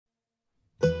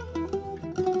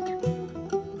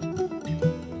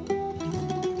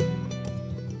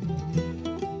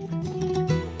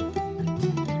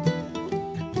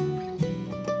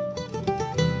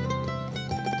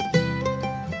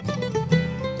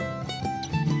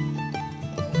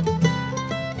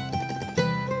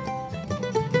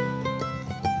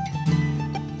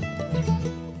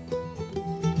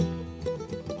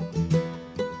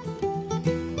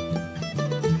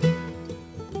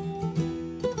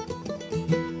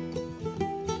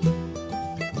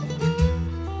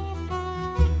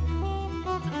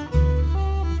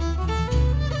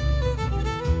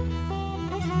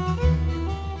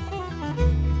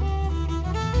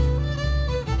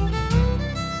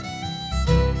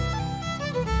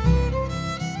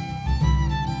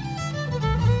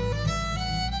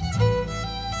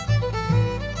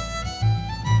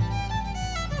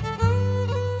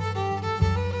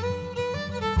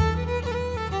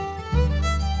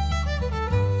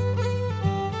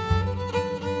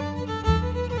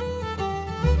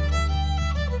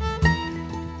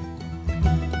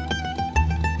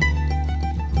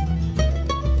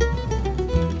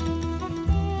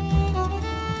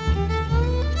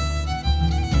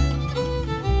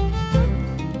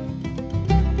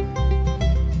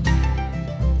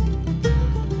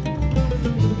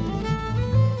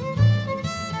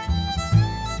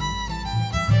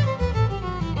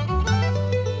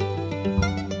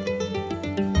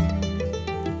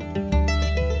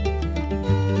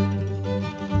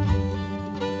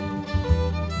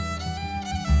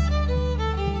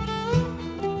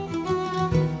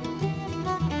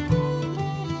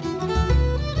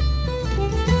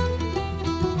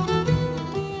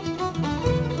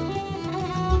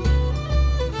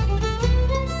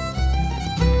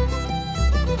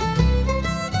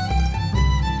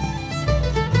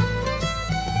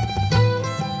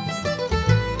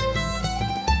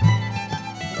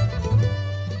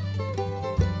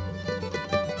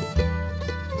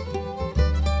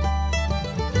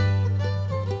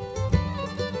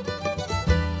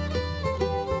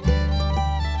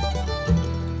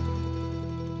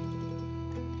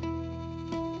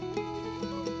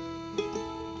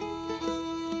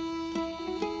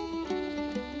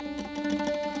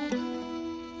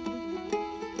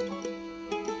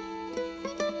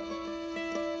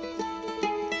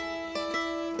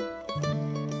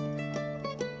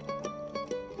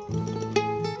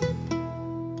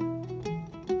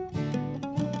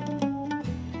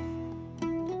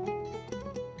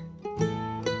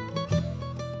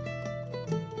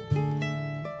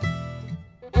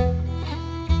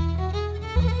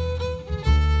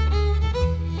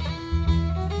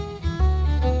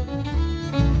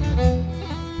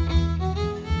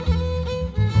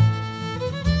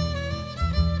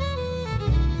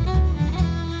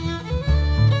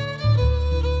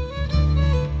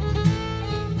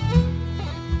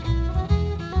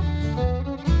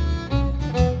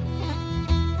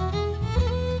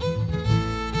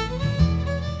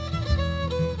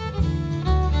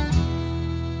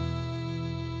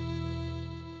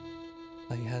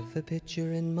I have a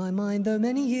picture in my mind, though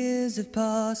many years have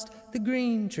passed. The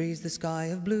green trees, the sky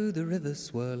of blue, the river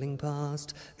swirling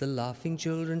past. The laughing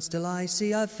children still I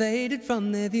see, I've faded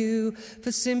from their view,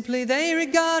 for simply they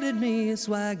regarded me as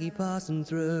Swaggie passing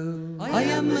through. I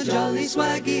am a jolly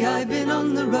Swaggie, I've been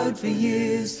on the road for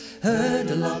years, heard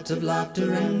a lot of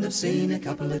laughter and have seen a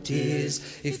couple of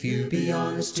tears. If you be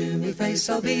honest to me face,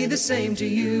 I'll be the same to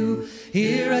you.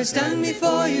 Here I stand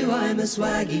before you, I'm a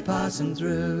Swaggie passing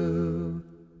through.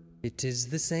 It is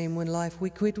the same when life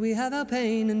we quit, we have our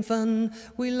pain and fun.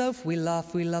 We loaf, we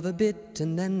laugh, we love a bit,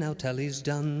 and then our tally's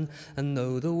done. And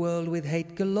though the world with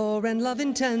hate galore and love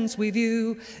intense we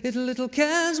view, it little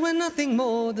cares when nothing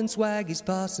more than Swaggie's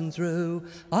passing through.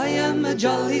 I am a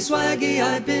jolly Swaggie,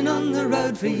 I've been on the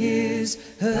road for years,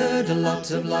 heard a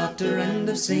lot of laughter and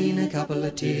have seen a couple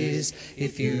of tears.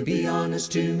 If you be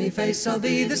honest to me face, I'll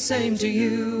be the same to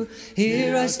you.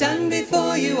 Here I stand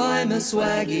before you, I'm a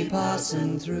Swaggie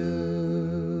passing through.